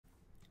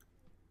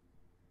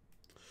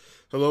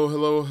Hello,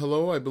 hello,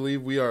 hello. I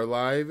believe we are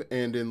live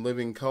and in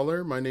living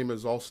color. My name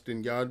is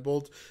Alston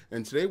Godbolt,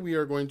 and today we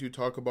are going to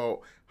talk about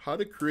how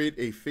to create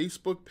a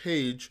Facebook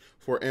page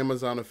for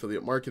Amazon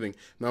affiliate marketing.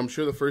 Now, I'm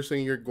sure the first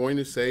thing you're going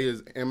to say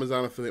is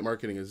Amazon affiliate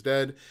marketing is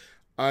dead.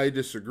 I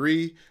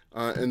disagree,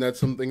 and that's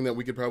something that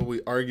we could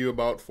probably argue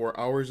about for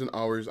hours and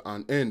hours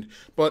on end.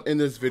 But in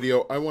this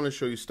video, I want to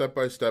show you step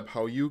by step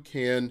how you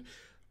can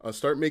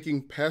start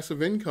making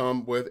passive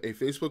income with a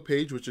Facebook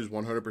page, which is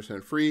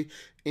 100% free,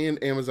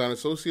 and Amazon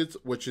Associates,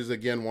 which is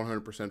again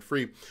 100%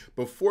 free.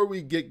 Before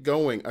we get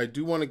going, I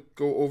do want to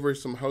go over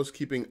some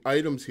housekeeping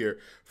items here.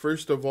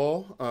 First of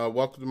all,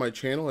 welcome to my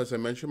channel. As I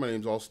mentioned, my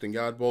name is Alston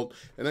Godbolt,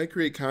 and I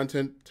create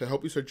content to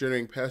help you start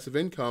generating passive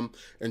income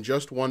in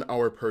just 1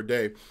 hour per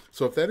day.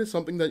 So if that is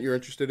something that you're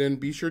interested in,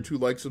 be sure to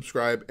like,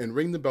 subscribe, and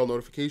ring the bell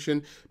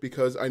notification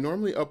because I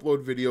normally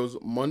upload videos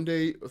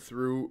Monday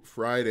through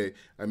Friday.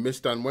 I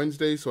missed on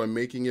Wednesday, so I'm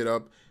making it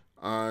up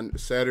on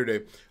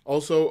Saturday.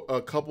 Also,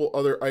 a couple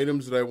other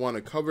items that I want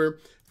to cover.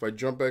 If I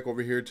jump back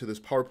over here to this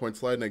PowerPoint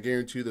slide, and I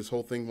guarantee you this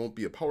whole thing won't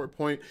be a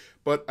PowerPoint,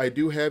 but I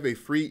do have a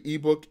free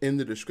ebook in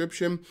the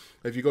description.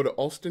 If you go to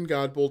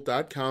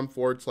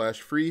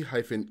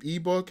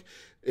alstongodbolt.com/free-ebook,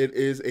 it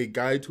is a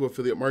guide to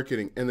affiliate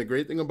marketing. And the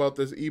great thing about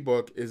this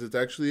ebook is it's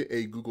actually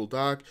a Google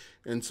Doc.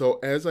 And so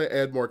as I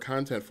add more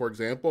content, for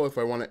example, if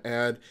I want to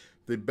add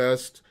the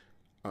best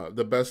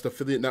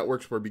affiliate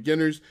networks for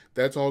beginners,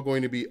 that's all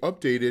going to be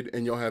updated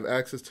and you'll have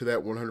access to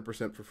that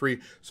 100% for free.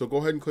 So go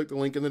ahead and click the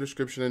link in the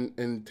description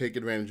and take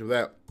advantage of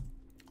that.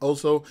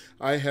 Also,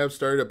 I have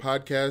started a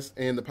podcast,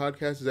 and the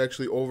podcast is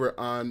actually over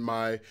on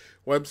my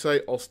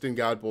website,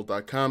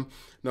 alstongodbolt.com.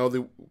 Now,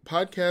 the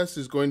podcast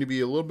is going to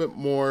be a little bit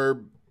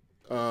more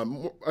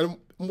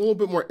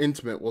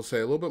intimate, we'll say,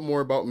 a little bit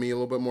more about me, a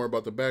little bit more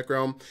about the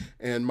background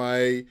and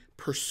my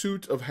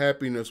pursuit of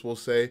happiness, we'll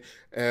say,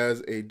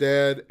 as a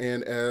dad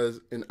and as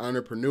an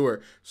entrepreneur.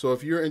 So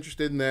if you're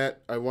interested in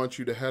that, I want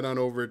you to head on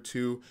over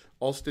to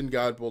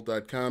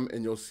alstongodbolt.com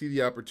and you'll see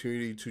the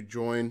opportunity to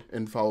join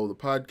and follow the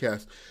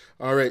podcast.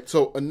 All right,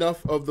 so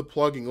enough of the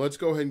plugging. Let's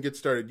go ahead and get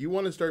started. You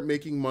want to start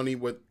making money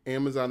with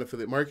Amazon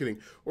affiliate marketing,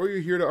 or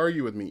you're here to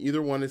argue with me.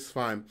 Either one is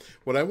fine.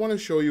 What I want to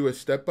show you is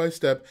step by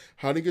step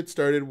how to get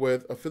started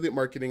with affiliate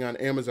marketing on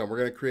Amazon. We're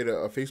going to create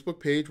a Facebook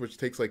page, which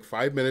takes like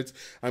 5 minutes.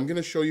 I'm going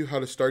to show you how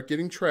to start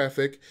getting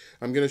traffic.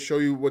 I'm going to show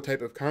you what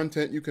type of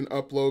content you can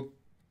upload.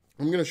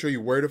 I'm going to show you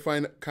where to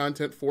find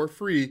content for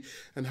free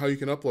and how you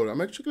can upload it.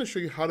 I'm actually going to show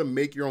you how to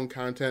make your own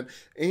content,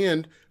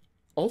 and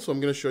also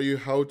I'm going to show you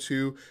how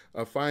to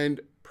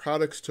find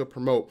products to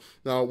promote.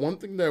 Now, one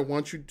thing that I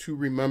want you to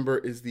remember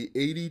is the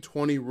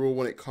 80-20 rule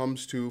when it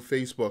comes to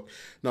Facebook.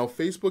 Now,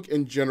 Facebook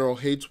in general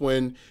hates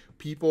when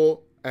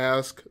people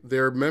ask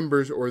their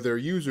members or their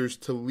users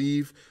to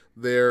leave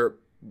Facebook,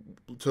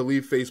 to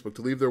leave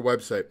their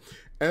website.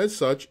 As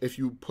such, if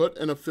you put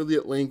an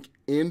affiliate link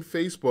in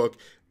Facebook,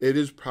 it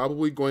is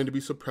probably going to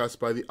be suppressed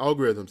by the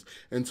algorithms.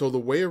 And so the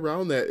way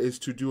around that is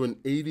to do an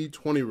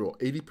 80-20 rule,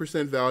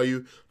 80%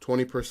 value,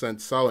 20%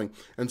 selling.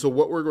 And so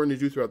what we're going to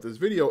do throughout this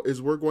video is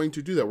we're going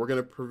to do that. We're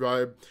going to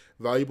provide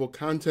valuable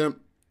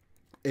content,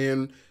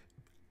 and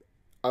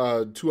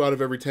 2 out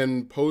of every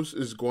 10 posts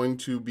is going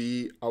to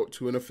be out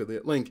to an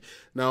affiliate link.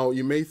 Now,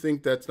 you may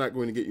think that's not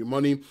going to get you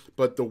money,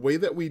 but the way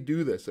that we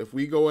do this, if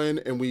we go in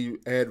and we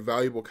add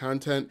valuable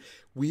content,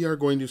 we are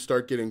going to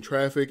start getting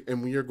traffic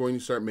and we are going to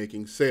start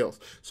making sales.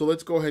 So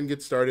let's go ahead and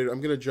get started. I'm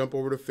going to jump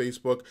over to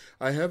Facebook.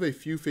 I have a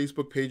few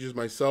Facebook pages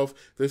myself.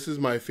 This is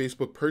my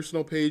Facebook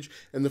personal page.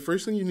 And the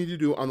first thing you need to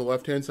do on the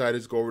left-hand side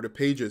is go over to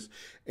pages.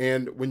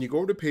 And when you go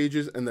over to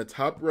pages, in the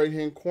top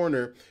right-hand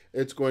corner,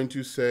 it's going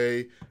to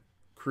say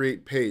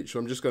create page. So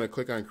I'm just going to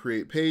click on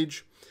create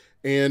page,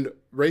 and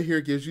right here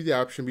it gives you the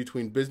option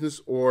between business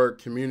or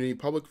community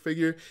public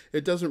figure.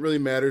 It doesn't really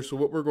matter. So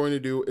what we're going to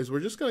do is we're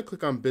just going to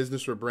click on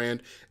business or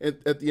brand.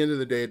 At the end of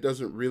the day, it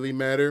doesn't really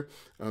matter.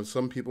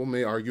 Some people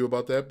may argue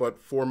about that,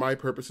 but for my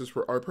purposes,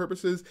 for our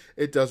purposes,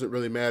 it doesn't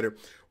really matter.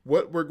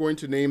 What we're going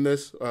to name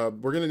this,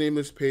 we're going to name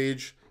this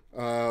page,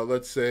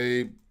 let's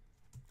say,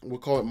 we'll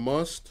call it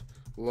Must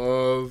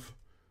Love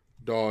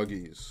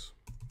Doggies.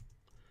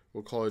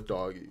 We'll call it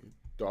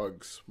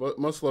Dogs.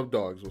 Must love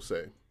dogs, we'll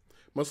say.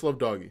 Must love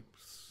doggy.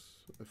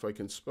 If I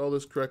can spell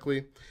this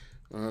correctly.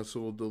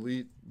 So we'll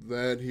delete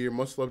that here.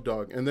 Must love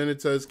dog. And then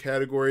it says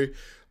category.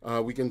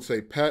 We can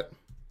say pet.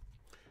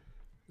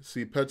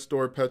 See pet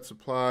store, pet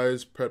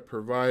supplies, pet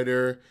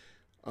provider.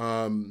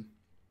 Again,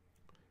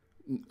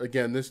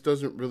 this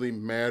doesn't really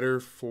matter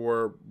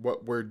for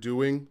what we're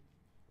doing.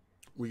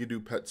 We could do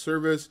pet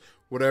service,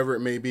 whatever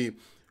it may be.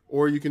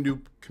 Or you can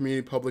do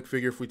community public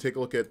figure. If we take a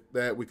look at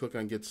that, we click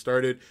on get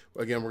started.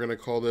 Again, we're going to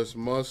call this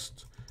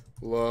Must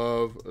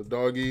Love a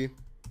Doggy.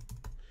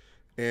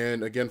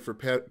 And again, for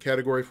pet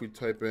category, if we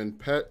type in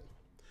pet,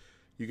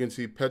 you can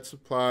see pet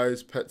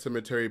supplies, pet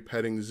cemetery,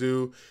 petting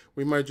zoo.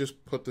 We might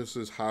just put this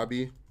as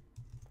hobby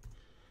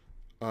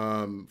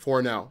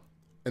for now.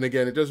 And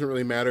again, it doesn't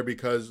really matter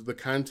because the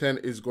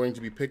content is going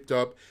to be picked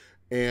up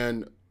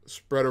and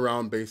spread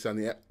around based on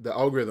the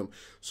algorithm.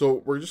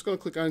 So we're just going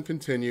to click on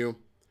continue.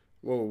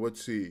 Whoa,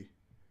 let's see.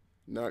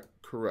 not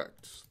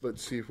correct.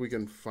 Let's see if we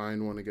can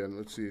find one again.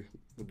 Let's see.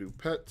 We'll do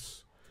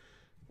pets.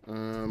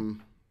 Why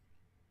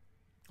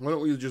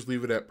don't we just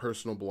leave it at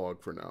personal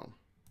blog for now?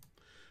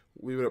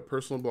 Leave it at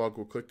personal blog.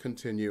 We'll click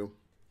continue.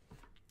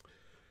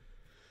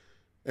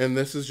 And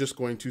this is just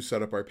going to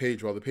set up our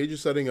page. While the page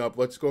is setting up,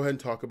 let's go ahead and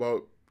talk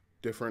about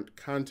different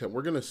content.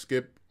 We're going to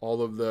skip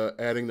all of the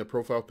adding the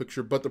profile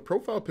picture, but the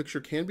profile picture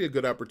can be a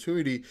good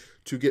opportunity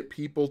to get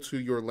people to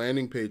your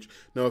landing page.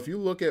 Now, if you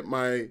look at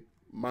my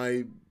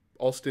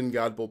Alston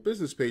Godbolt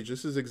business page,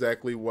 this is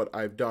exactly what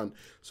I've done.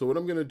 So what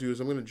I'm going to do is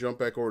I'm going to jump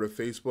back over to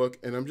Facebook,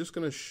 and I'm just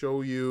going to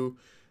show you,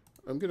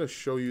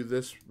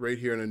 this right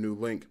here in a new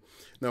link.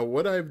 Now,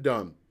 what I've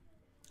done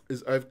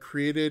is I've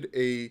created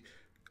a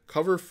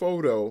cover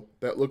photo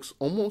that looks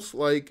almost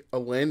like a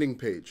landing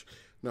page.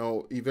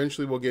 Now,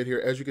 eventually we'll get here.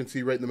 As you can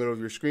see right in the middle of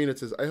your screen, it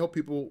says, I help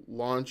people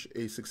launch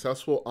a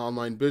successful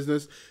online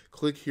business.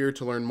 Click here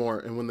to learn more.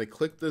 And when they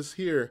click this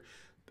here,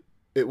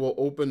 it will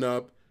open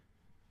up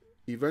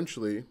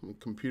eventually. My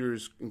computer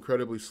is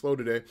incredibly slow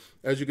today.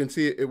 As you can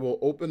see, it will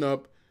open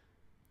up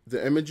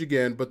the image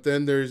again, but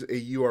then there's a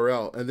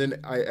URL, and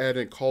then I add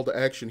a call to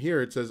action here.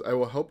 It says, I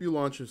will help you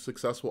launch a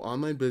successful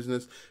online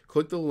business.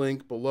 Click the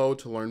link below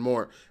to learn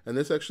more. And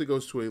this actually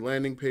goes to a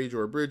landing page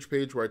or a bridge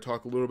page where I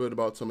talk a little bit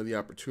about some of the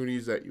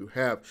opportunities that you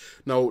have.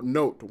 Now,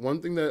 note,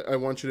 one thing that I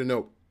want you to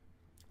note,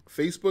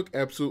 Facebook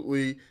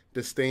absolutely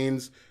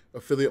disdains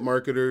affiliate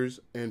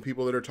marketers and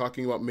people that are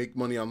talking about make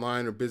money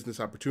online or business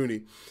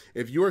opportunity.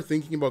 If you are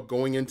thinking about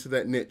going into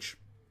that niche,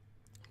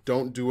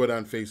 don't do it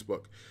on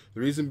Facebook. The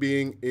reason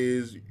being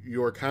is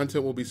your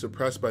content will be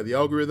suppressed by the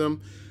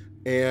algorithm,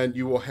 and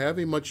you will have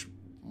a much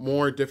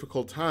more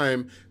difficult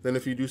time than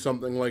if you do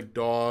something like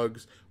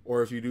dogs,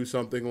 or if you do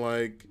something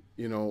like,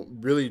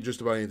 really just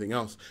about anything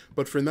else.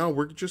 But for now,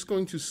 we're just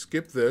going to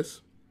skip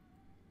this,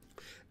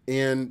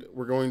 and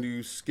we're going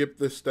to skip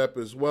this step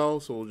as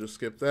well. So we'll just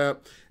skip that.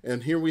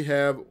 And here we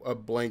have a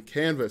blank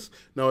canvas.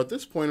 Now at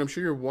this point, I'm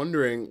sure you're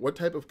wondering, what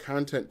type of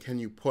content can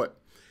you put?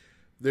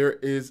 There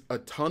is a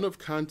ton of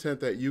content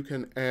that you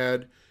can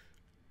add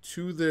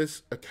to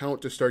this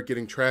account to start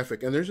getting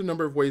traffic, and there's a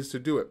number of ways to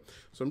do it.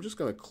 So I'm just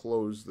going to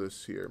close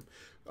this here.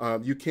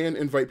 You can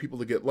invite people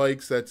to get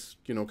likes. That's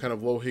kind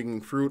of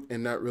low-hanging fruit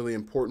and not really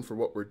important for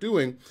what we're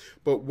doing.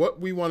 But what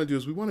we want to do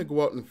is we want to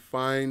go out and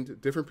find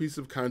different pieces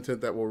of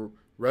content that will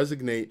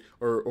resonate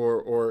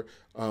or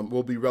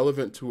will be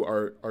relevant to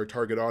our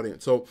target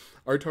audience. So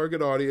our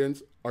target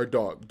audience are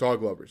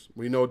dog lovers.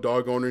 We know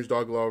dog owners,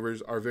 dog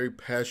lovers are very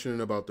passionate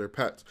about their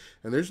pets.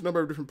 And there's a number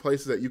of different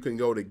places that you can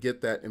go to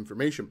get that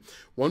information.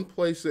 One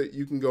place that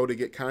you can go to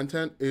get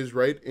content is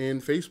right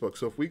in Facebook.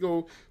 So if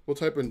we'll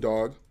type in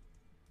dog,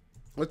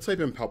 let's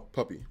type in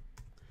puppy.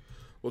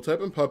 We'll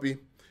type in puppy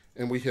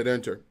and we hit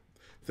enter.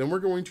 Then we're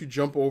going to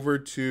jump over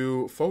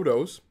to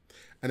photos.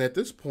 And at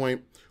this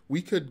point,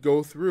 we could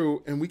go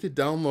through and we could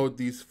download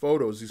these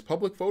photos. These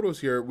public photos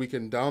here, we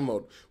can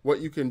download.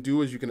 What you can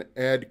do is you can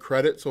add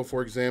credit. So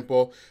for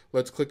example,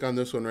 let's click on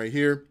this one right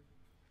here.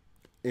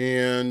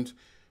 And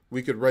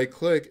we could right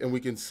click and we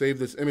can save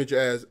this image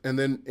as, and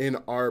then in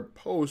our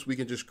post, we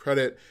can just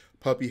credit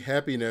Puppy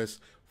Happiness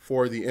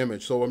for the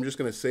image. So I'm just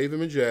going to save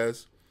image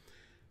as.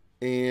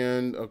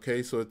 And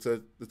okay, so it's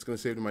going to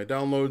save to my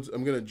downloads.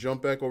 I'm going to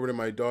jump back over to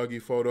my doggy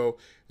photo,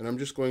 and I'm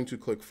just going to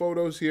click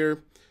photos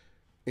here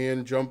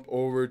and jump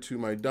over to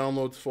my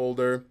downloads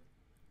folder.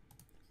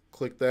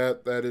 Click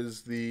that. That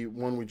is the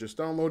one we just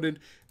downloaded.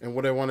 And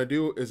what I want to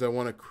do is I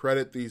want to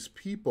credit these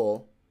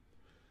people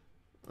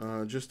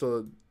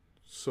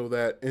so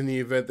that in the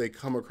event they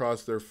come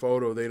across their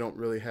photo, they don't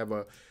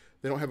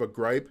have a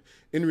gripe.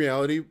 In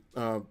reality,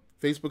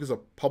 Facebook is a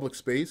public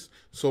space.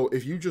 So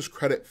if you just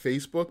credit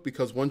Facebook,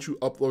 because once you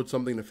upload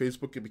something to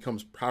Facebook, it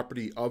becomes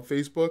property of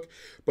Facebook.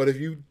 But if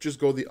you just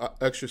go the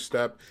extra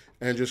step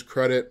and just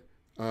credit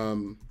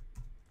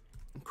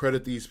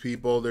these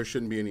people, there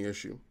shouldn't be any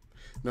issue.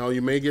 Now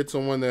you may get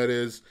someone that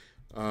is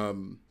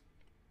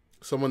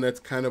someone that's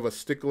kind of a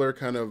stickler,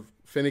 kind of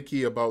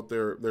finicky about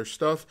their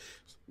stuff.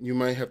 You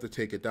might have to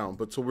take it down.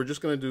 But so we're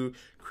just going to do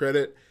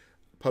credit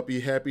Puppy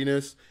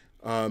Happiness,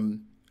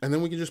 and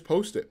then we can just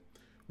post it.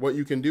 What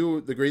you can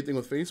do, the great thing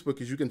with Facebook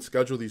is you can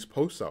schedule these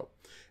posts out.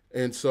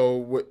 And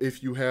so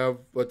if you have,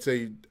 let's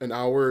say, an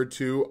hour or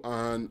two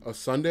on a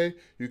Sunday,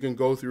 you can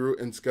go through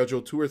and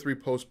schedule 2 or 3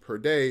 posts per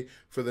day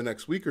for the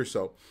next week or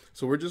so.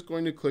 So we're just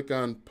going to click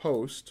on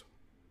post,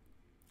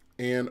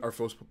 and our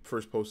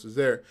first post is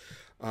there.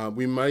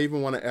 We might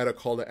even want to add a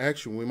call to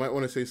action. We might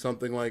want to say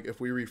something like, if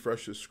we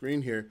refresh the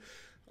screen here,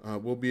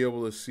 we'll be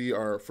able to see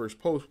our first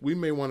post. We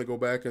may want to go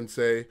back and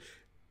say,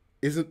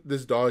 isn't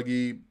this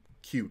doggy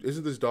cute?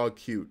 Isn't this dog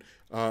cute?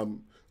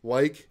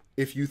 Like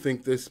if you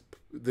think this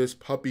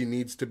puppy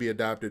needs to be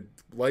adopted.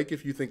 Like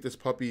if you think this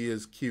puppy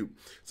is cute.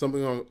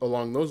 Something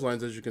along those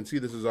lines. As you can see,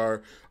 this is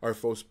our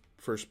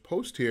first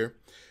post here.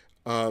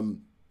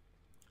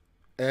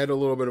 Add a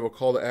little bit of a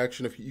call to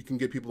action. If you can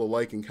get people to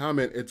like and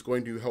comment, it's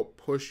going to help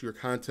push your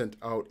content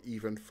out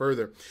even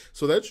further.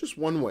 So that's just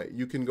one way.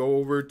 You can go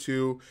over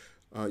to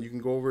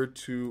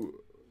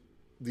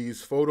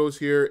these photos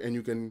here and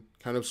you can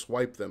kind of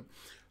swipe them.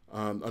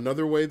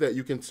 Another way that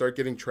you can start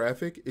getting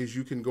traffic is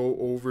you can go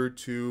over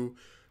to,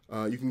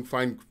 you can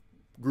find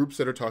groups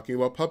that are talking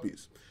about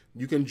puppies.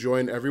 You can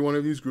join every one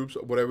of these groups.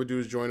 What I would do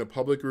is join a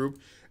public group,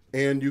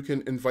 and you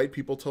can invite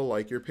people to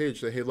like your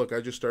page. Say, hey, look, I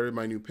just started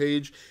my new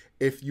page.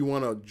 If you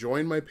want to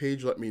join my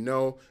page, let me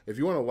know. If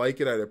you want to like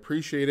it, I'd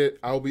appreciate it.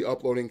 I'll be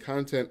uploading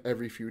content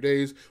every few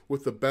days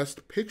with the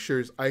best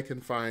pictures I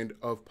can find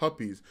of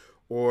puppies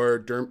or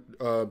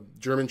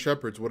German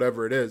Shepherds,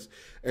 whatever it is.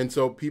 And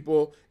so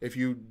people, if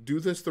you do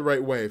this the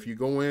right way, if you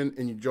go in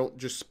and you don't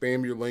just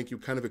spam your link, you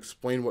kind of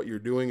explain what you're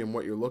doing and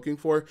what you're looking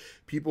for,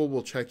 people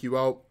will check you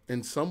out,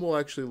 and some will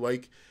actually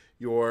like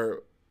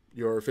your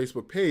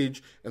Facebook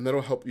page, and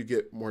that'll help you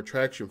get more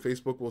traction.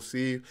 Facebook will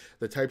see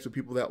the types of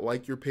people that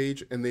like your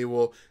page, and they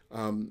will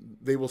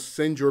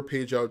send your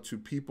page out to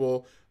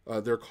people.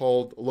 They're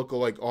called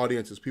lookalike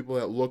audiences, people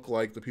that look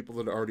like the people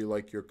that already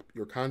like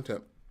your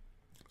content.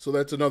 So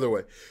that's another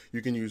way.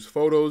 You can use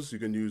photos, you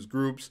can use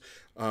groups.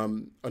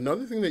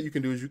 Another thing that you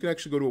can do is you can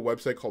actually go to a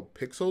website called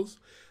Pixels.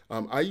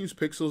 I use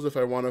Pixels if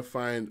I want to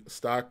find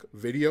stock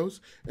videos,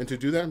 and to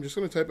do that, I'm just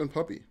going to type in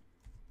puppy.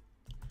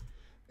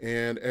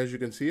 And as you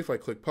can see, if I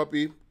click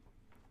puppy,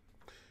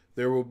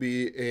 there will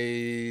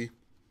be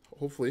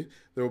hopefully,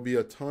 there will be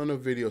a ton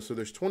of videos. So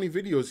there's 20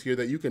 videos here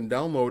that you can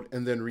download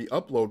and then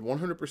re-upload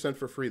 100%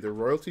 for free. They're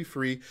royalty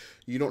free.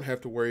 You don't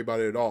have to worry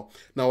about it at all.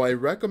 Now,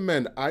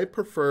 I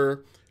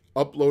prefer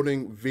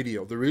uploading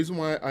video. The reason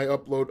why I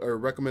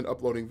recommend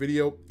uploading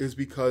video is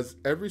because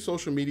every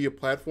social media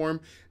platform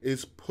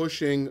is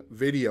pushing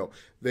video.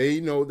 They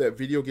know that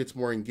video gets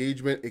more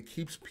engagement. It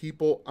keeps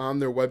people on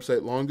their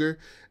website longer.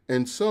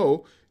 And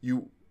so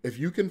if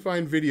you can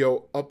find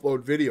video,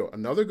 upload video.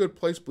 Another good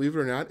place, believe it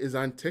or not, is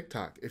on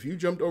TikTok. If you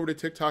jumped over to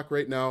TikTok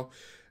right now,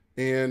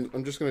 and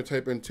I'm just going to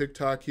type in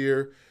TikTok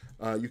here.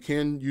 You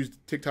can use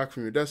TikTok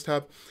from your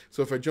desktop.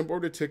 So if I jump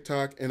over to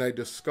TikTok and I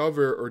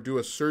discover or do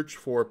a search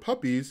for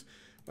puppies,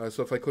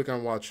 so if I click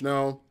on watch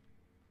now,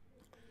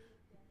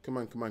 come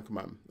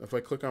on. If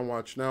I click on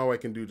watch now, I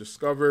can do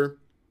discover,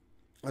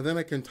 and then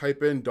I can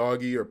type in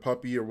doggy or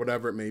puppy or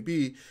whatever it may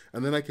be,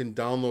 and then I can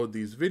download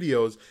these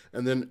videos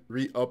and then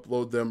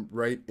re-upload them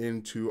right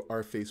into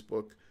our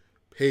Facebook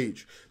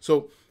page.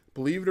 So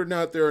believe it or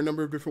not, there are a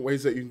number of different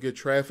ways that you can get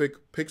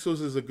traffic.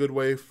 Pixels is a good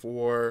way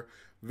for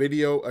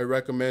video. I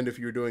recommend if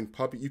you're doing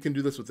puppy, you can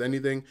do this with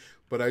anything,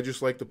 but I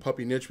just like the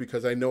puppy niche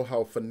because I know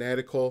how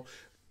fanatical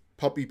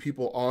puppy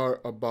people are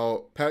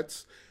about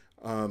pets.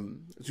 So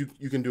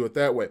you can do it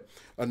that way.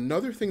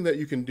 Another thing that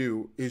you can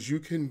do is you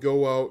can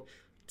go out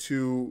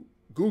to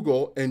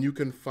Google and you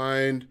can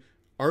find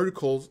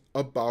articles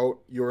about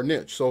your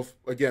niche. So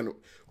again,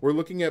 we're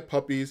looking at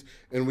puppies,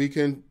 and we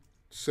can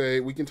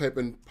type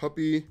in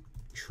puppy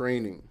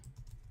training.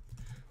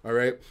 All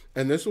right,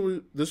 and this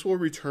will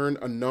return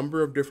a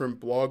number of different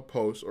blog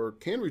posts, or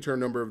can return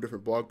a number of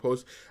different blog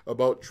posts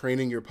about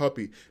training your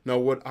puppy. Now,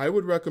 what I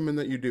would recommend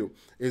that you do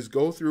is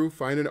go through,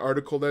 find an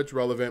article that's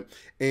relevant,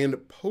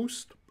 and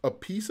post a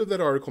piece of that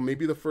article,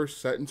 maybe the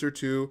first sentence or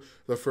two,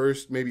 the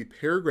first maybe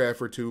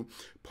paragraph or two,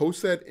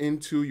 post that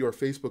into your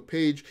Facebook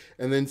page,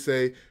 and then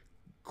say,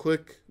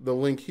 click the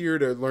link here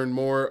to learn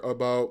more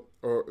about,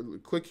 or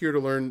click here to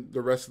learn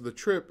the rest of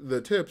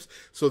the tips.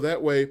 So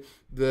that way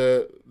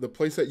the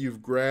place that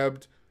you've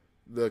grabbed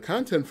the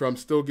content from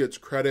still gets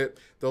credit.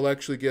 They'll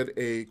actually get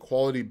a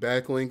quality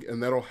backlink,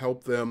 and that'll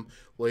help them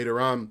later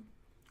on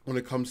when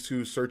it comes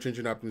to search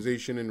engine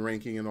optimization and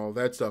ranking and all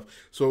that stuff.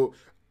 So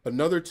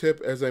another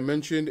tip, as I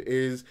mentioned,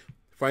 is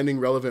finding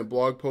relevant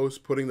blog posts,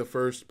 putting the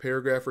first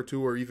paragraph or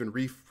two, or even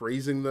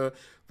rephrasing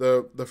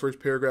the first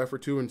paragraph or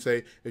two, and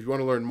say, if you want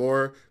to learn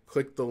more,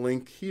 click the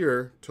link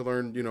here to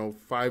learn,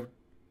 5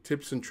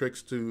 tips and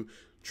tricks to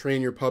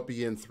train your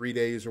puppy in 3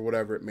 days, or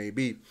whatever it may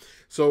be.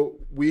 So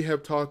we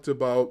have talked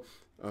about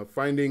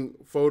finding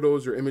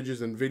photos or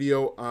images and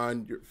video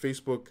on your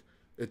Facebook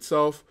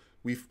itself.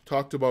 We've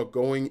talked about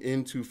going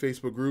into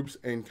Facebook groups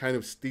and kind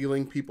of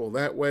stealing people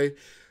that way.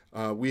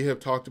 We have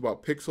talked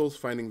about Pixels,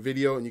 finding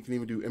video, and you can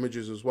even do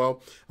images as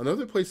well.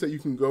 Another place that you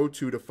can go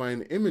to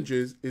find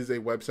images is a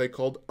website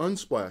called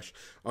Unsplash.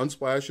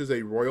 Unsplash is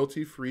a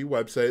royalty-free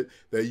website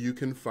that you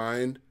can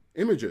find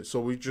images.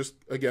 So we're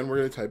going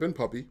to type in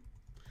puppy.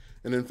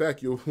 And in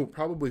fact, you'll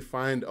probably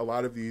find a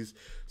lot of these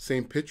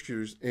same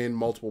pictures in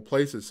multiple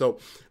places. So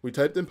we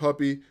typed in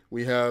puppy.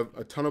 We have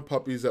a ton of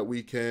puppies that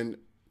we can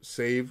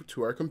save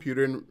to our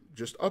computer and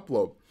just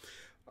upload.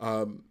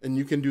 And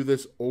you can do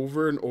this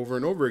over and over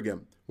and over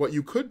again. What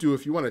you could do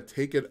if you want to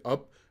take it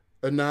up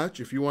a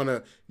notch, if you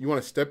want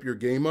to step your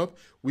game up,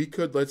 we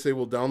could, let's say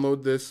we'll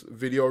download this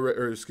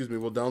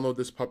we'll download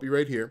this puppy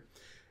right here.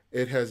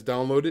 It has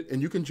downloaded,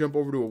 and you can jump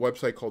over to a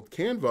website called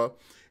Canva,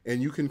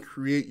 and you can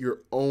create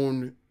your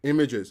own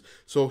images.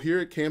 So here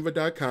at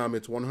canva.com,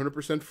 it's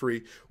 100%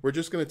 free. We're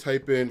just going to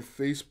type in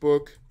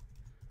Facebook,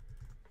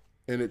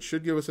 and it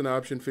should give us an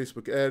option: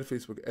 Facebook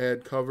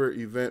ad, cover,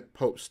 event,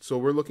 post. So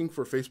we're looking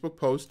for Facebook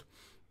post.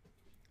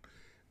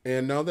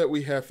 And now that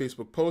we have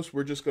Facebook post,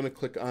 we're just going to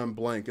click on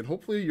blank. And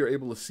hopefully you're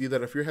able to see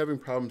that. If you're having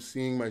problems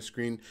seeing my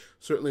screen,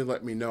 certainly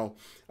let me know.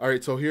 All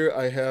right, so here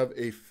I have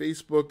a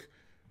Facebook.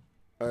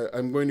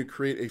 I'm going to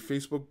create a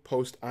Facebook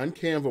post on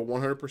Canva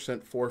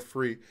 100% for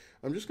free.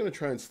 I'm just going to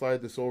try and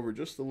slide this over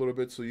just a little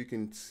bit so you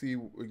can see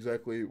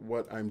exactly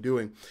what I'm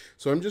doing.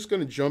 So I'm just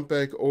going to jump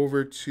back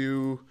over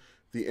to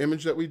the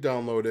image that we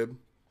downloaded.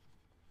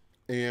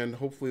 And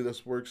hopefully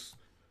this works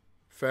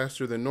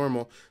faster than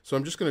normal. So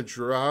I'm just going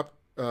to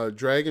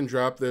drag and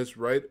drop this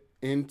right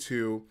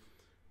into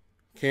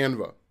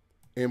Canva.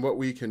 And what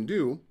we can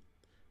do,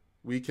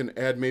 we can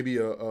add maybe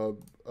a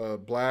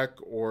black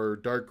or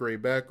dark gray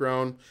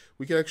background.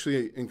 We can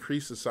actually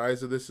increase the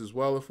size of this as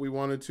well if we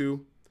wanted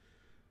to.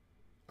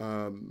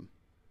 So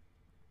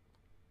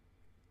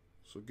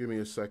give me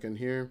a second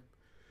here.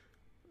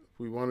 If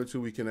we wanted to,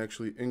 we can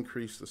actually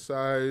increase the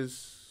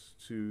size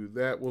to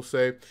that, we'll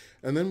say.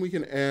 And then we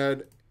can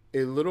add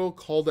a little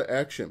call to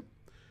action.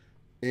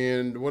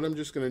 And what I'm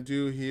just going to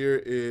do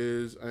here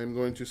is I'm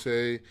going to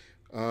say,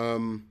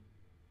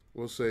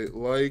 we'll say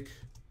like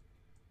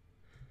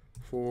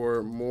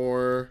for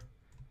more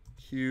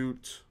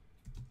cute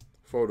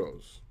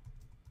photos.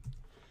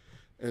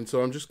 And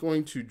so I'm just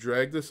going to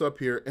drag this up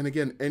here. And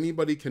again,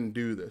 anybody can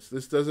do this.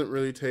 This doesn't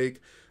really take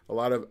a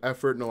lot of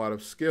effort and a lot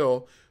of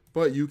skill,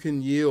 but you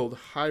can yield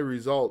high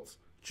results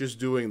just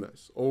doing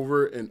this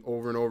over and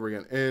over and over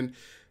again. And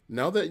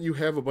now that you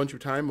have a bunch of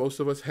time,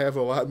 most of us have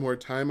a lot more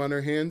time on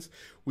our hands,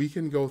 we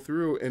can go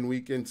through and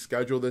we can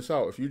schedule this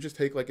out. If you just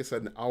take, like I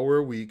said, an hour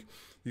a week,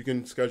 you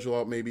can schedule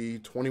out maybe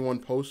 21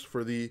 posts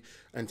for the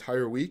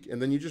entire week,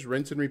 and then you just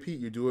rinse and repeat.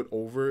 You do it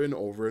over and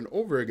over and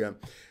over again.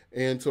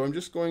 And so I'm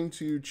just going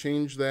to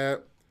change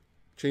the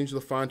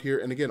font here.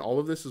 And again, all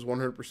of this is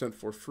 100%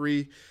 for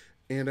free.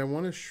 And I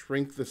want to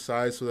shrink the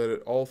size so that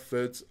it all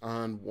fits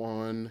on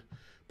one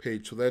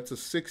page. So that's a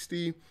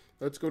 60.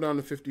 Let's go down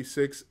to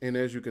 56. And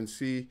as you can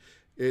see,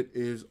 it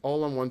is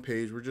all on one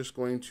page. We're just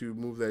going to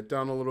move that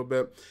down a little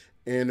bit.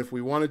 And if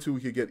we wanted to,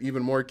 we could get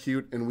even more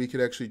cute and we could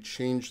actually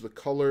change the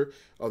color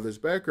of this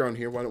background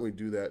here. Why don't we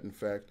do that, in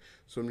fact?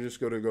 So I'm just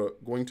going to go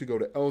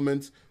to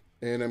Elements,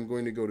 and I'm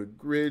going to go to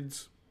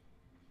Grids.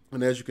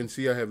 And as you can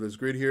see, I have this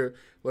grid here.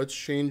 Let's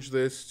change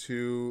this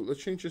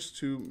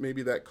to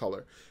maybe that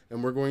color.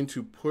 And we're going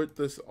to put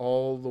this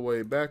all the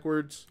way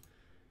backwards.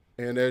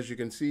 And as you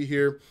can see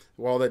here,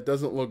 while that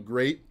doesn't look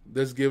great,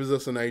 this gives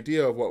us an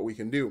idea of what we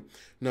can do.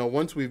 Now,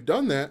 once we've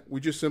done that, we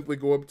just simply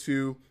go up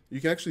to,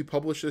 you can actually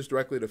publish this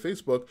directly to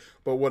Facebook,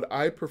 but what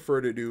I prefer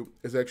to do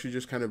is actually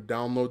just kind of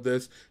download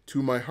this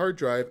to my hard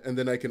drive, and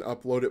then I can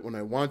upload it when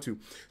I want to.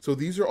 So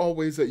these are all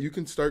ways that you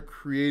can start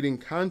creating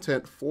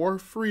content for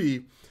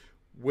free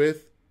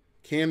with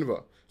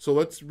Canva. So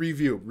let's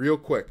review real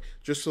quick,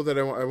 just so that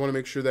I want to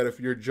make sure that if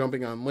you're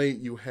jumping on late,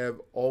 you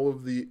have all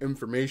of the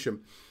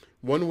information.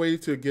 One way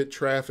to get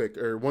traffic,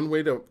 or one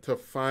way to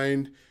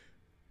find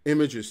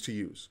images to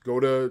use, go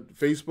to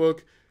Facebook,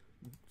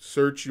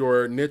 search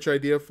your niche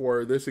idea.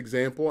 For this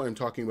example, I'm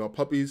talking about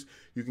puppies.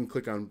 You can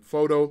click on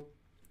photo.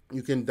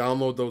 You can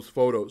download those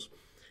photos.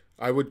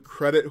 I would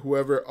credit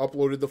whoever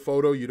uploaded the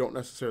photo. You don't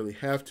necessarily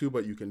have to,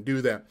 but you can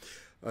do that.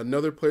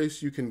 Another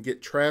place you can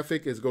get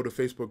traffic is go to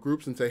Facebook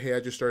groups and say, hey, I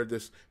just started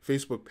this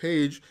Facebook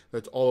page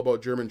that's all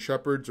about German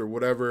Shepherds or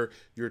whatever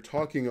you're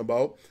talking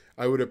about.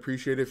 I would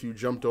appreciate if you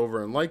jumped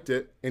over and liked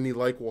it. Any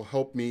like will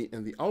help me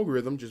in the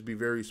algorithm. Just be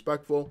very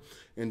respectful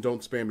and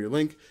don't spam your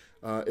link.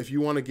 If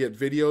you want to get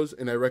videos,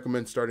 and I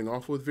recommend starting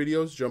off with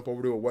videos, jump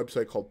over to a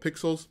website called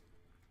Pixels,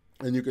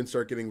 and you can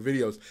start getting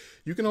videos.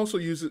 You can also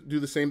do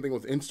the same thing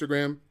with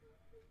Instagram.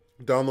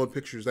 Download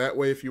pictures that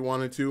way if you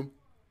wanted to.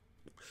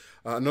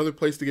 Another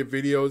place to get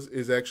videos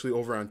is actually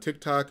over on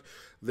TikTok.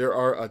 There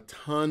are a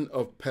ton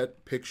of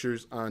pet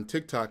pictures on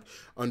TikTok.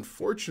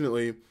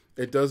 Unfortunately,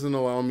 it doesn't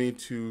allow me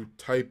to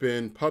type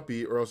in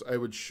puppy, or else I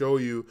would show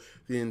you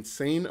the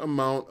insane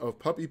amount of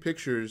puppy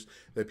pictures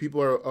that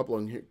people are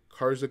uploading. Here,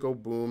 cars that go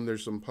boom,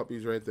 there's some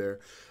puppies right there.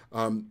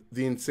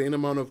 The insane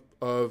amount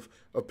of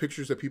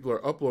pictures that people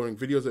are uploading,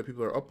 videos that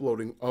people are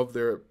uploading of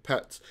their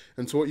pets.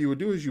 And so what you would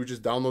do is you would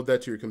just download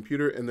that to your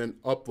computer and then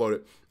upload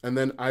it. And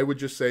then I would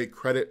just say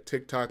credit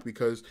TikTok,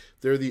 because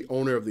they're the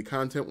owner of the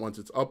content once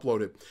it's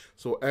uploaded.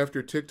 So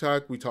after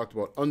TikTok, we talked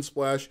about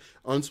Unsplash.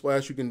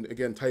 Unsplash, you can,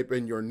 again, type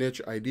in your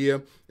niche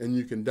idea and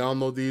you can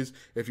download these.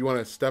 If you want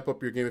to step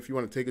up your game, if you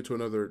want to take it to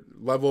another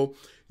level,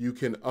 you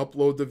can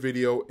upload the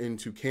video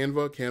into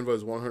Canva. Canva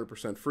is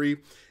 100% free.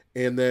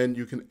 And then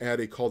you can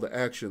add a call to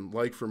action,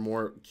 like for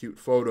more cute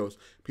photos.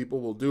 People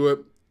will do it.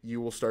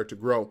 You will start to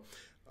grow.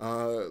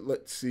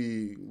 Let's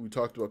see. We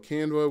talked about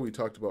Canva. We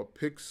talked about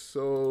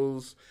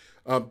Pixels.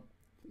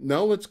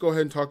 Now let's go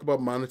ahead and talk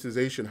about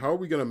monetization. How are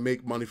we going to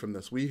make money from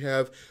this? We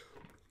have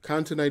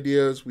content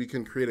ideas. We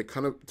can create a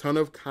ton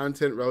of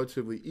content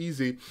relatively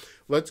easy.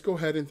 Let's go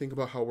ahead and think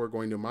about how we're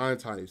going to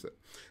monetize it.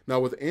 Now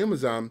with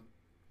Amazon,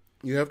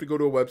 you have to go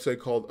to a website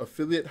called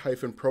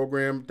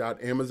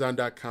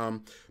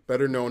affiliate-program.amazon.com,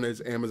 better known as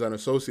Amazon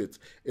Associates.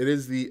 It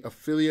is the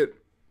affiliate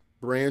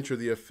branch or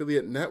the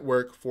affiliate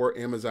network for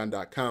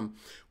Amazon.com.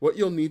 What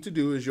you'll need to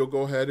do is you'll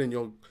go ahead and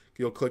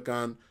you'll click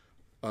on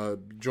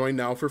join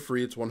now for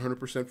free. It's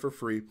 100% for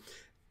free.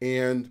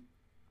 And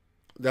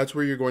that's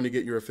where you're going to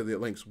get your affiliate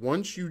links.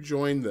 Once you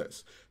join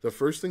this, the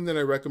first thing that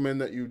I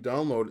recommend that you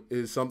download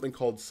is something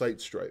called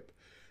SiteStripe.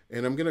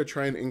 And I'm going to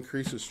try and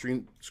increase the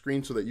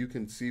screen so that you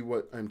can see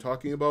what I'm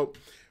talking about.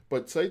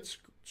 But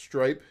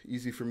SiteStripe,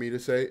 easy for me to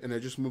say, and I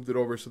just moved it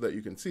over so that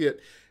you can see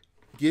it,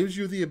 gives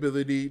you the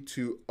ability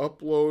to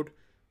upload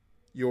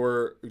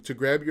to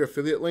grab your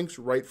affiliate links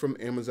right from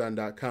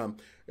Amazon.com.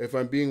 If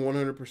I'm being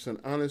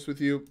 100% honest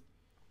with you,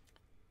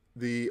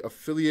 the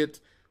affiliate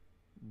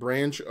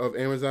branch of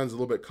Amazon is a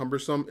little bit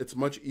cumbersome. It's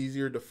much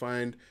easier to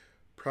find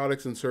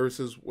products and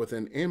services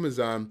within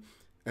Amazon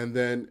and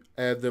then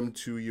add them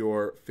to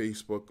your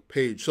Facebook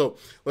page. So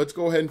let's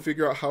go ahead and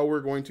figure out how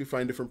we're going to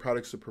find different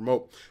products to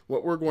promote.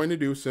 What we're going to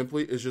do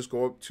simply is just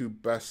go up to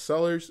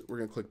bestsellers. We're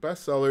going to click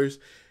bestsellers,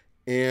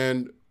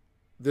 and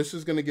this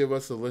is going to give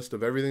us a list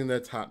of everything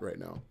that's hot right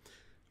now.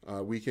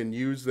 We can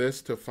use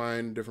this to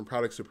find different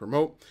products to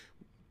promote.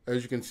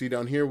 As you can see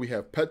down here, we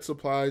have pet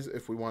supplies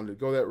if we wanted to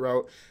go that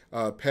route.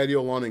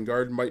 Patio, lawn, and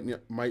garden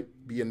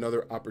might be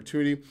another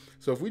opportunity.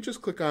 So if we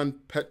just click on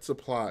pet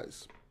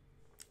supplies,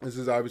 this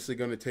is obviously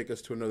going to take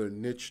us to another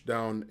niche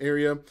down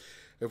area.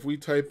 If we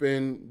type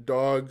in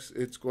dogs,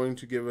 it's going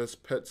to give us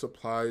pet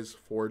supplies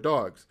for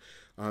dogs.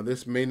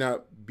 This may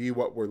not be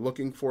what we're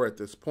looking for at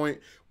this point.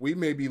 We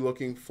may be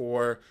looking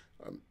for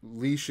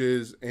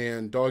leashes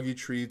and doggy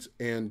treats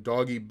and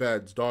doggy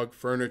beds, dog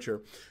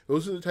furniture.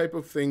 Those are the type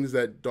of things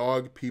that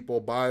dog people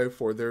buy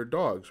for their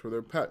dogs, for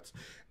their pets.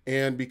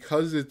 And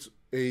because it's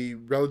a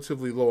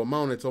relatively low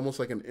amount, it's almost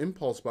like an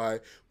impulse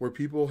buy where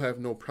people have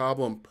no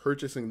problem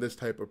purchasing this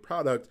type of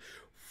product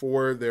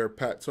for their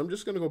pet. So I'm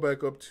just going to go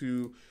back up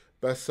to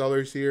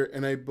bestsellers here,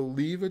 and I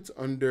believe it's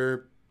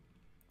under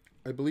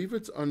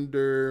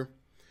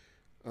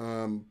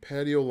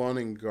patio, lawn,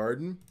 and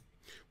garden.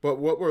 But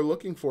what we're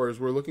looking for is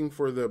we're looking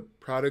for the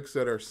products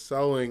that are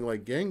selling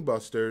like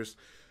gangbusters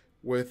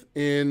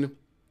within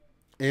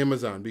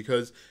Amazon,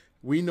 because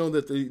we know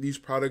that these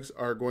products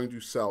are going to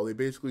sell. They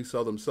basically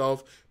sell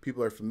themselves.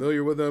 People are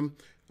familiar with them.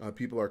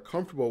 People are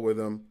comfortable with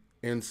them.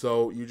 And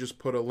so you just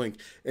put a link.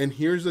 And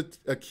here's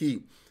a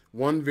key.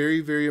 One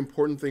very, very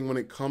important thing when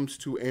it comes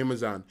to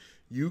Amazon.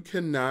 You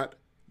cannot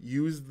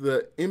use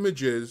the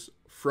images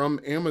from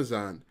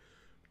Amazon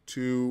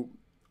to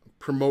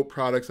promote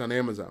products on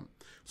Amazon.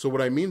 So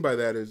what I mean by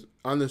that is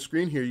on the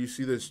screen here, you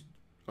see this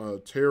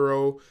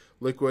Taro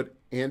liquid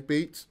ant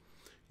baits.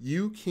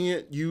 You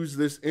can't use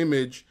this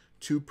image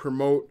to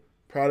promote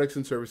products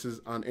and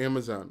services on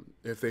Amazon.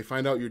 If they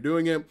find out you're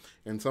doing it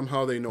and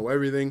somehow they know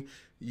everything,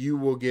 you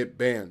will get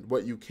banned.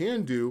 What you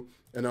can do,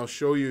 and I'll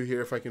show you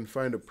here if I can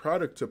find a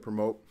product to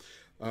promote,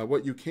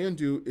 what you can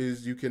do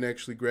is you can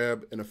actually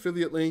grab an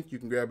affiliate link. You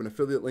can grab an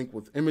affiliate link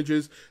with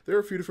images. There are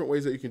a few different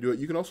ways that you can do it.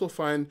 You can also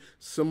find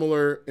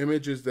similar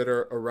images that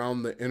are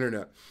around the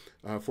internet.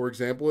 For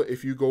example,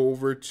 if you go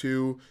over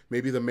to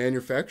maybe the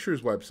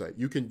manufacturer's website,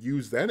 you can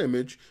use that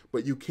image,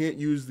 but you can't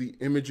use the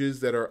images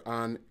that are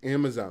on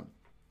Amazon.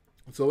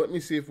 So let me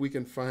see if we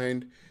can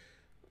find,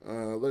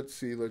 let's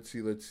see.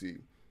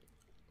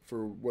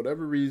 For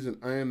whatever reason,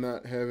 I am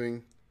not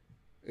having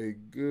a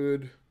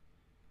good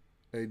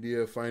idea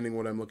of finding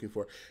what I'm looking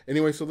for.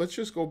 Anyway, so let's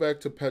just go back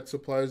to pet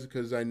supplies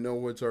because I know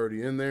what's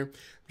already in there.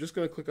 I'm just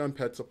going to click on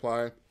pet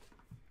supply,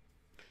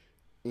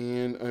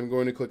 and I'm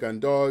going to click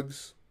on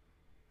dogs.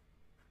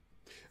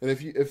 And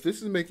if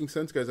this is making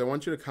sense, guys, I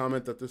want you to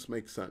comment that this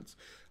makes sense.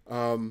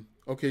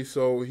 Okay,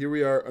 so here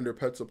we are under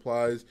pet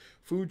supplies,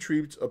 food,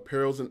 treats,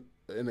 apparels,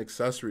 and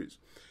accessories.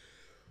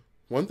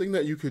 One thing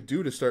that you could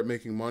do to start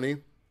making money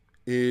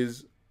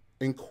is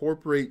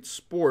incorporate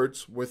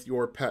sports with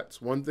your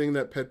pets. One thing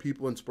that pet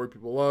people and sport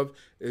people love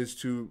is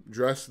to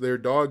dress their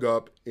dog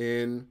up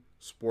in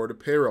sport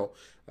apparel.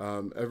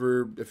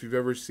 If you've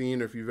ever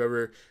seen, or if you've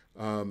ever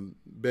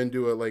been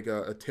to a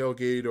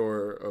tailgate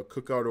or a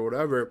cookout or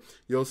whatever,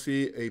 you'll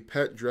see a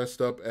pet dressed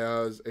up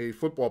as a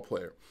football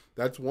player.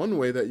 That's one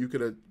way that you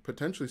could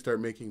potentially start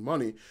making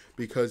money,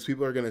 because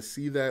people are going to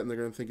see that and they're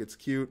going to think it's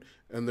cute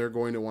and they're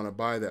going to want to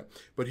buy that.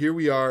 But here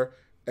we are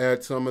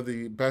at some of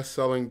the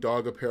best-selling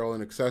dog apparel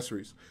and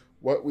accessories.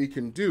 What we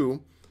can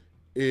do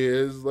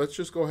is, let's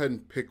just go ahead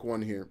and pick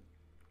one here.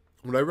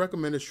 What I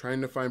recommend is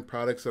trying to find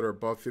products that are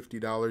above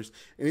 $50.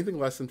 Anything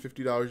less than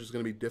 $50 is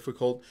going to be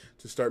difficult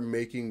to start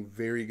making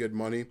very good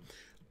money.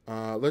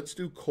 Let's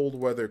do cold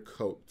weather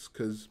coats,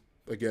 because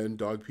again,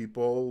 dog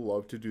people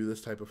love to do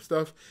this type of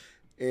stuff.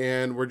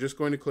 And we're just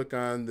going to click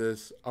on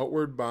this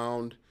Outward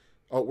Hound,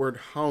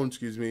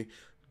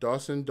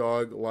 Dawson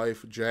Dog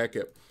Life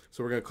jacket.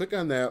 So we're going to click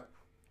on that.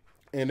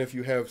 And if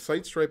you have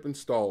SiteStripe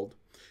installed,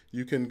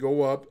 you can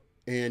go up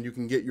and you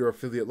can get your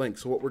affiliate link.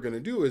 So what we're going to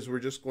do is we're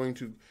just going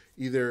to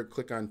either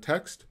click on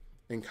text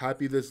and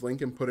copy this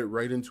link and put it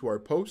right into our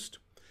post.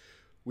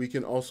 We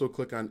can also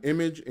click on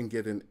image and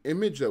get an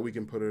image that we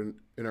can put in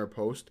our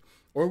post,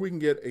 or we can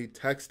get a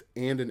text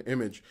and an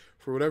image.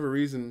 For whatever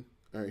reason,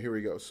 all right, here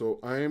we go. So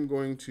I am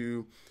going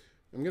to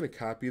I'm going to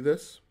copy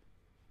this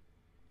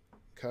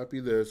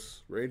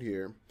right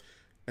here,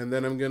 and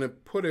then I'm going to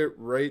put it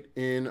right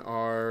in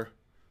our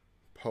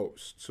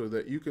post so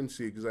that you can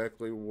see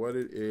exactly what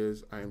it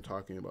is I am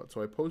talking about.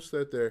 So I post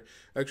that there.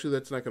 Actually,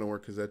 that's not going to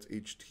work because that's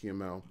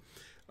HTML.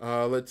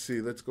 Let's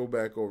see. Let's go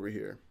back over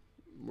here.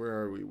 Where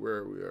are we?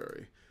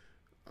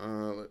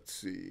 Let's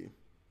see.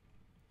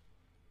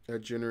 That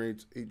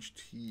generates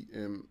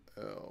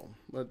HTML.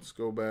 Let's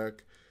go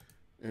back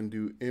and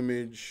do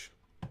image.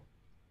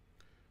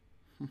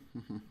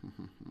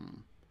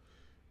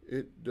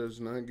 It does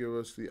not give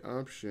us the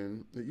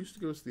option. It used to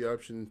give us the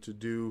option to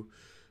do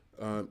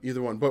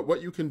either one. But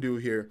what you can do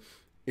here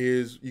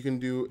is you can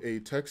do a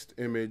text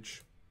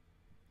image.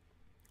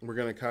 We're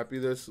going to copy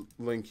this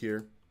link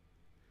here.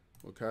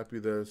 We'll copy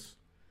this.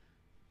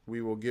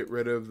 We will get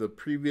rid of the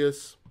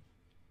previous.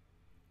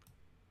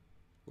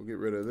 We'll get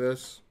rid of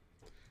this.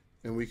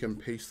 And we can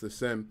paste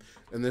this in.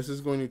 And this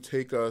is going to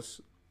take us,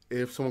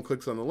 if someone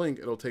clicks on the link,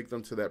 it'll take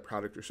them to that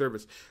product or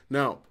service.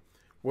 Now,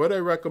 what I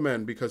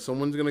recommend, because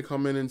someone's going to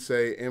come in and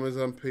say,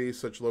 Amazon pays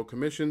such low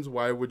commissions,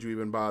 why would you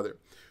even bother?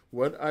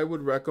 What I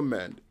would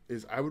recommend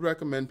is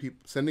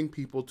sending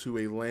people to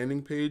a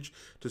landing page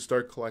to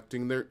start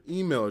collecting their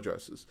email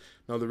addresses.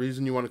 Now, the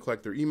reason you want to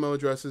collect their email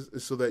addresses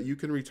is so that you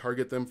can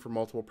retarget them for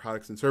multiple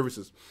products and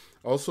services.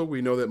 Also,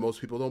 we know that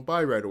most people don't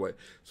buy right away.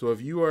 So if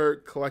you are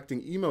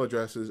collecting email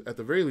addresses, at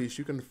the very least,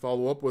 you can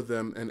follow up with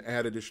them and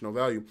add additional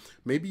value.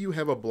 Maybe you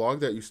have a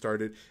blog that you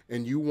started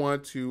and you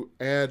want to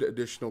add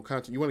additional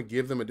content. You want to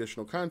give them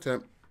additional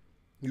content.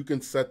 You can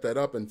set that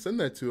up and send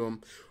that to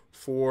them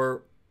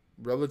for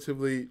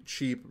relatively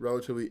cheap,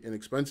 relatively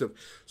inexpensive.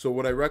 So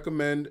what I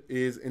recommend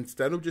is,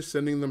 instead of just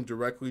sending them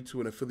directly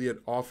to an affiliate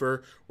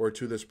offer or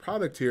to this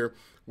product here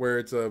where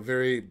it's a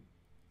very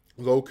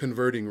low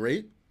converting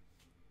rate,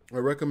 I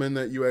recommend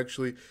that you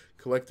actually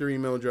collect their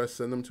email address,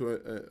 send them to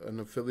an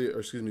affiliate, or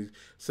excuse me,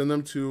 send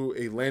them to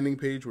a landing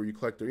page where you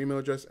collect their email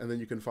address, and then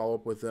you can follow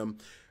up with them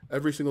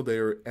every single day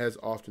or as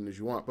often as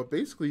you want. But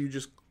basically,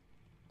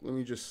 let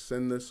me just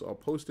send this, I'll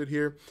post it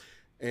here.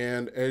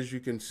 And as you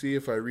can see,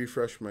 if I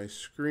refresh my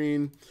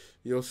screen,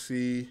 you'll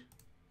see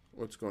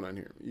what's going on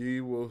here.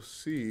 You will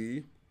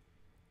see,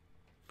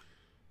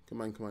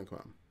 come on.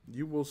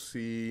 You will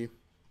see,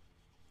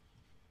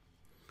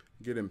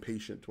 get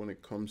impatient when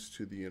it comes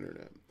to the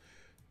internet.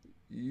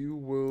 You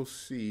will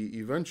see,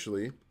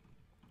 eventually,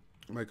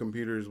 my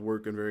computer is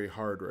working very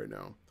hard right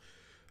now.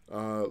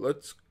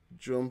 Let's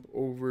jump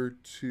over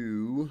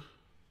to,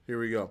 here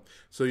we go.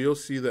 So you'll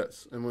see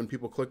this, and when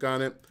people click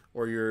on it,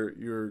 or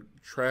your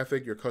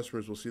traffic, your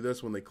customers will see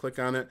this. When they click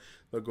on it,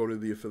 they'll go to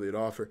the affiliate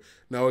offer.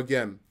 Now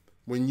again,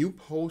 when you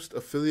post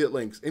affiliate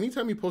links,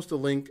 anytime you post a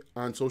link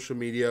on social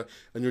media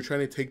and you're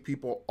trying to take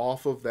people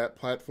off of that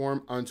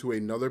platform onto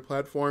another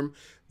platform,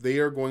 they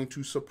are going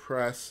to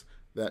suppress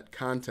that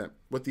content,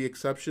 with the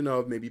exception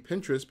of maybe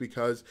Pinterest,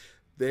 because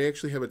they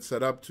actually have it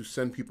set up to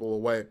send people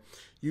away.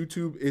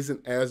 YouTube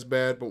isn't as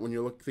bad, but when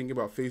you're thinking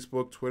about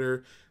Facebook,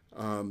 Twitter,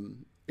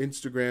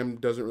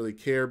 Instagram doesn't really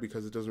care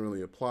because it doesn't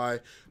really apply.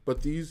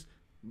 But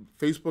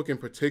Facebook in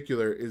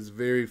particular is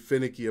very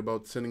finicky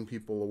about sending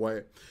people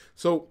away.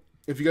 So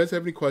if you guys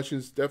have any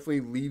questions,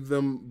 definitely leave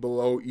them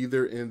below,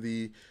 either in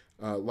the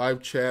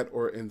live chat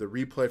or in the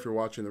replay. If you're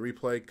watching the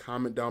replay,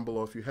 comment down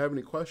below if you have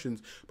any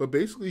questions. But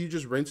basically, you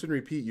just rinse and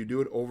repeat. You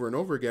do it over and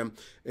over again.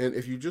 And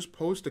if you just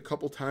post a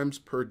couple times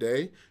per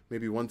day,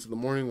 maybe once in the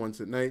morning, once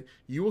at night,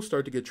 you will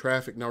start to get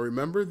traffic. Now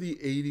remember the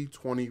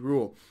 80-20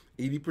 rule.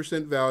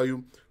 80%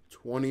 value,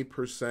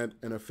 20%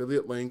 an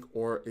affiliate link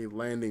or a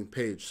landing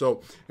page.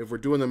 So if we're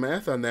doing the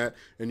math on that,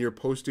 and you're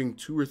posting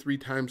 2 or 3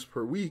 times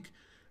per week,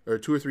 or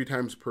 2 or 3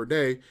 times per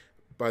day,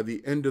 by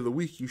the end of the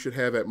week, you should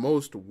have at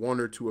most 1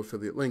 or 2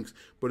 affiliate links.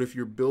 But if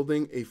you're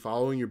building a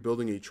following, you're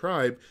building a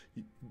tribe,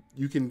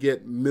 you can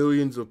get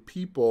millions of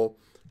people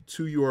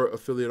to your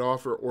affiliate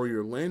offer or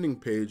your landing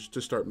page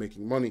to start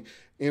making money.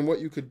 And what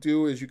you could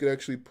do is you could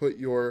actually put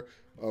your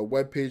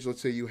web page.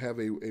 Let's say you have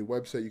a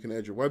website. You can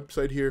add your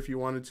website here if you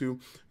wanted to.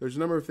 There's a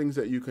number of things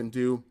that you can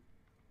do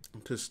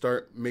to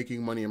start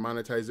making money and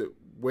monetize it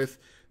with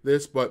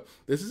this. But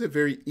this is a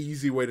very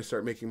easy way to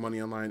start making money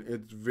online.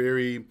 It's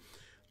very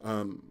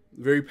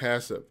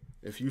passive.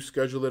 If you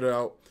schedule it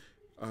out,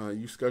 a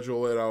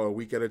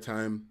week at a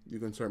time, you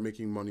can start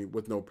making money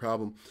with no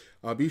problem.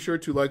 Be sure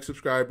to like,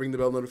 subscribe, ring the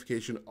bell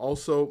notification.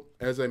 Also,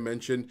 as I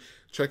mentioned,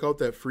 check out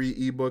that free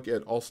ebook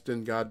at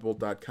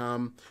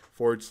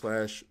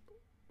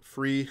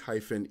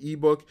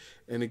alstongodbolt.com/free-ebook.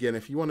 And again,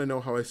 if you want to know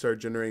how I start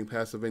generating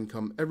passive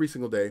income every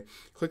single day,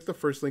 click the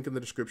first link in the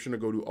description or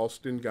go to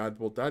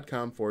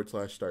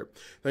alstongodbolt.com/start.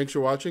 Thanks for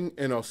watching,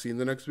 and I'll see you in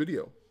the next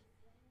video.